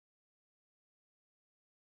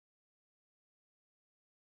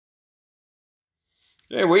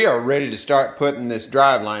Okay, we are ready to start putting this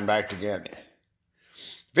driveline back together.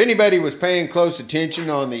 If anybody was paying close attention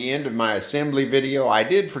on the end of my assembly video, I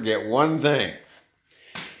did forget one thing.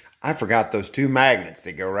 I forgot those two magnets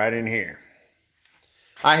that go right in here.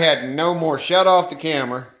 I had no more shut off the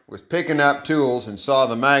camera, was picking up tools and saw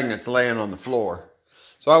the magnets laying on the floor.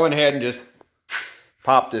 So I went ahead and just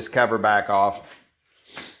popped this cover back off.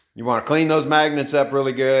 You want to clean those magnets up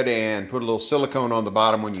really good and put a little silicone on the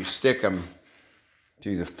bottom when you stick them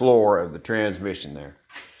to the floor of the transmission there.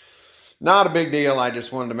 Not a big deal, I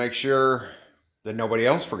just wanted to make sure that nobody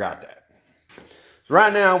else forgot that. So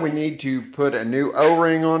right now we need to put a new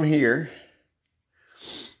O-ring on here,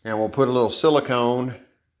 and we'll put a little silicone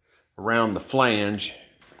around the flange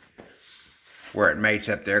where it mates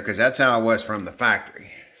up there, because that's how it was from the factory.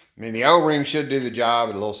 I mean, the O-ring should do the job,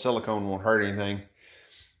 and a little silicone won't hurt anything.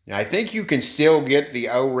 Now, I think you can still get the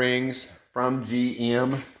O-rings from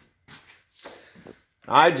GM.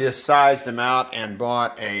 I just sized them out and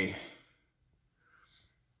bought a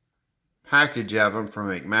package of them from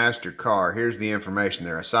McMaster Car. Here's the information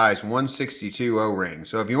there, a size 162 O-ring.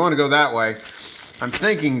 So if you want to go that way, I'm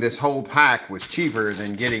thinking this whole pack was cheaper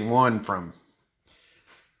than getting one from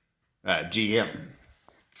GM.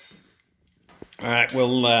 All right,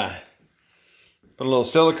 we'll put a little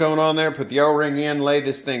silicone on there, put the O-ring in, lay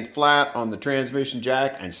this thing flat on the transmission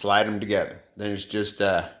jack, and slide them together. Then it's just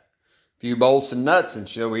few bolts and nuts and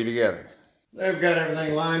she'll be together. They've got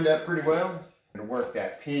everything lined up pretty well. I'm going to work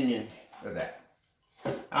that pinion with that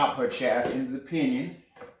output shaft into the pinion.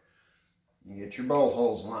 You get your bolt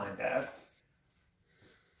holes lined up.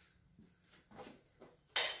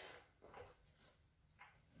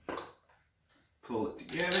 Pull it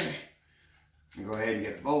together and go ahead and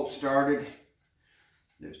get the bolt started.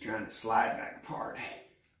 Just trying to slide back apart.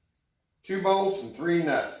 2 bolts and 3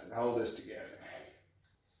 nuts that hold this together.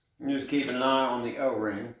 And just keep an eye on the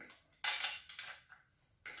O-ring.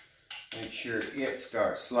 Make sure it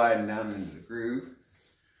starts sliding down into the groove.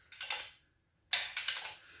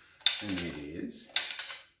 And it is.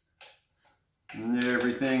 And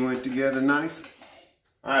everything went together nicely.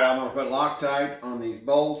 Alright, I'm going to put Loctite on these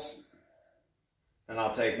bolts. And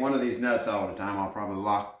I'll take one of these nuts all the time. I'll probably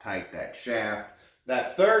Loctite that shaft.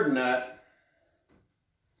 That third nut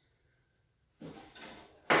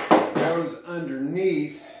goes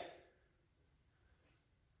underneath.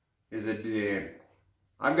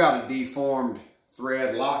 I've got a deformed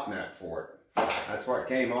thread lock nut for it. That's what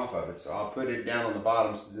came off of it. So I'll put it down on the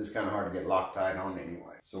bottom since it's kind of hard to get Loctite on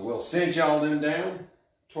anyway. So we'll cinch all them down,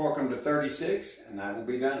 torque them to 36, and that will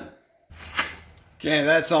be done. Okay,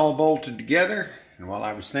 that's all bolted together. And while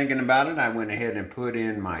I was thinking about it, I went ahead and put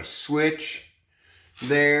in my switch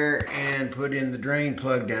there and put in the drain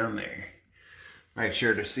plug down there. Make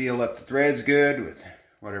sure to seal up the threads good with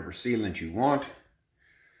whatever sealant you want.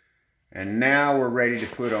 And now we're ready to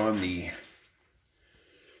put on the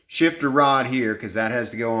shifter rod here, because that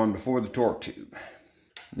has to go on before the torque tube.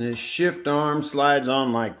 This shift arm slides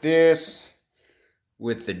on like this,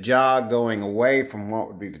 with the jog going away from what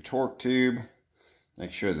would be the torque tube.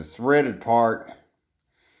 Make sure the threaded part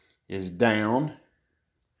is down,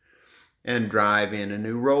 and drive in a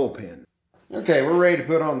new roll pin. Okay, we're ready to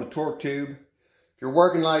put on the torque tube. If you're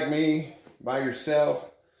working like me by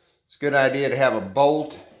yourself, it's a good idea to have a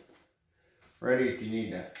bolt ready if you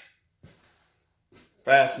need to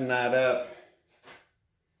fasten that up.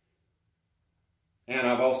 And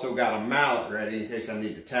I've also got a mallet ready in case I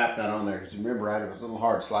need to tap that on there, because remember, it was a little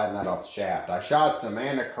hard sliding that off the shaft. I shot some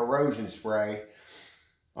anti-corrosion spray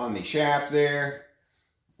on the shaft there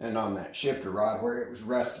and on that shifter rod where it was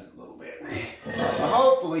rusting a little bit. But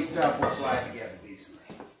hopefully stuff will slide together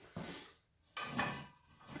decently.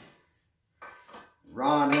 The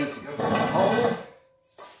rod has to go through the hole.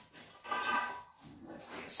 Lift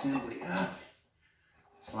the assembly up.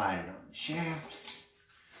 Slide it on the shaft.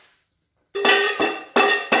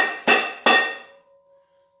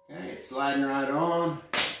 Okay, it's sliding right on.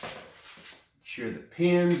 Make sure the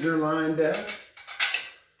pins are lined up.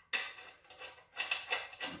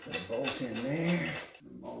 Put a bolt in there.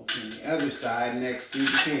 A bolt in the other side next to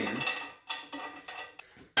the pin.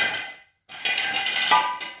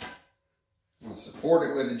 I'll support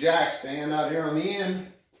it with the jack stand out here on the end.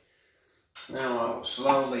 Now I will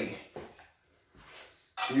slowly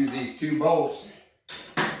use these 2 bolts,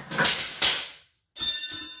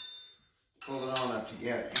 pull it on up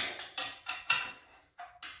together.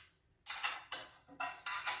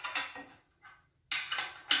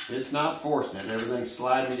 It's not forcing it, everything's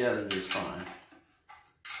sliding together just fine.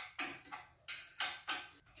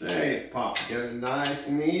 Okay, it popped together nice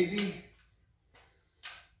and easy.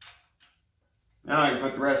 Now I can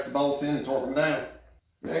put the rest of the bolts in and torque them down.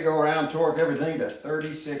 They go around, torque everything to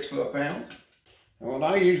 36 foot-pounds. And what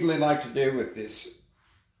I usually like to do with this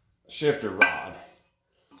shifter rod,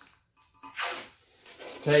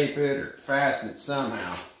 tape it or fasten it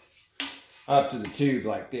somehow up to the tube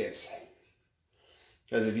like this.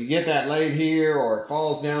 Because if you get that laid here or it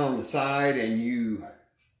falls down on the side and you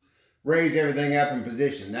raise everything up in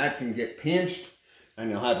position, that can get pinched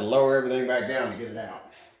and you'll have to lower everything back down to get it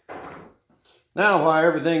out. Now, while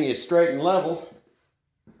everything is straight and level,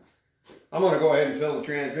 I'm going to go ahead and fill the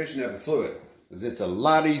transmission up with fluid, because it's a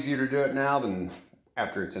lot easier to do it now than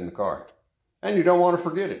after it's in the car. And you don't want to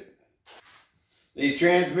forget it. These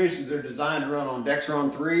transmissions are designed to run on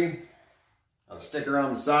Dexron 3. Got a sticker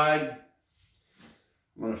on the side.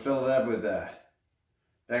 I'm going to fill it up with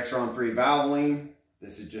Dexron 3 Driveline.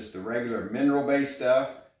 This is just the regular mineral-based stuff.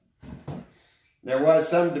 There was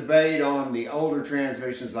some debate on the older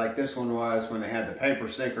transmissions like this one was when they had the paper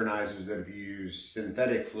synchronizers that if you use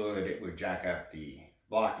synthetic fluid, it would jack up the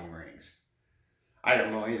blocking rings. I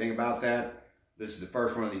don't know anything about that. This is the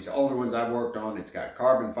first one of these older ones I've worked on. It's got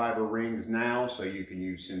carbon fiber rings now, so you can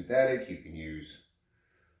use synthetic, you can use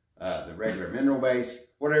the regular mineral base,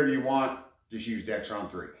 whatever you want, just use Dexron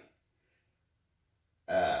 3.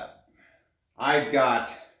 I've got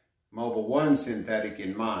Mobile 1 synthetic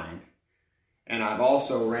in mind, and I've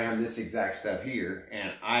also ran this exact stuff here,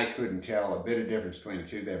 and I couldn't tell a bit of difference between the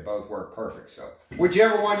two. They both work perfect. So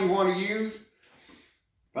whichever one you want to use,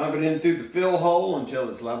 pump it in through the fill hole until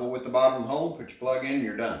it's level with the bottom of the hole, put your plug in, and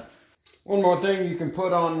you're done. One more thing you can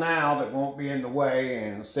put on now that won't be in the way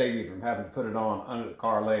and will save you from having to put it on under the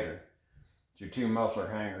car later. It's your two muffler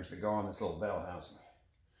hangers that go on this little bell housing.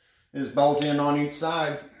 Just bolt in on each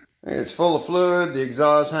side. It's full of fluid. The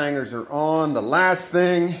exhaust hangers are on. The last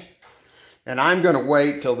thing, and I'm going to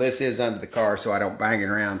wait till this is under the car so I don't bang it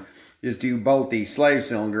around, is to bolt the slave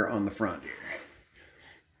cylinder on the front here.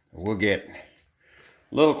 We'll get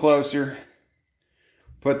a little closer.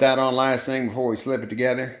 Put that on last thing before we slip it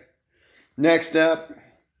together. Next up,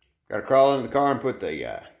 got to crawl into the car and put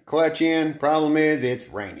the clutch in. Problem is, it's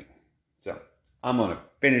raining. So I'm going to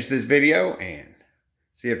finish this video and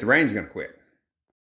see if the rain's going to quit.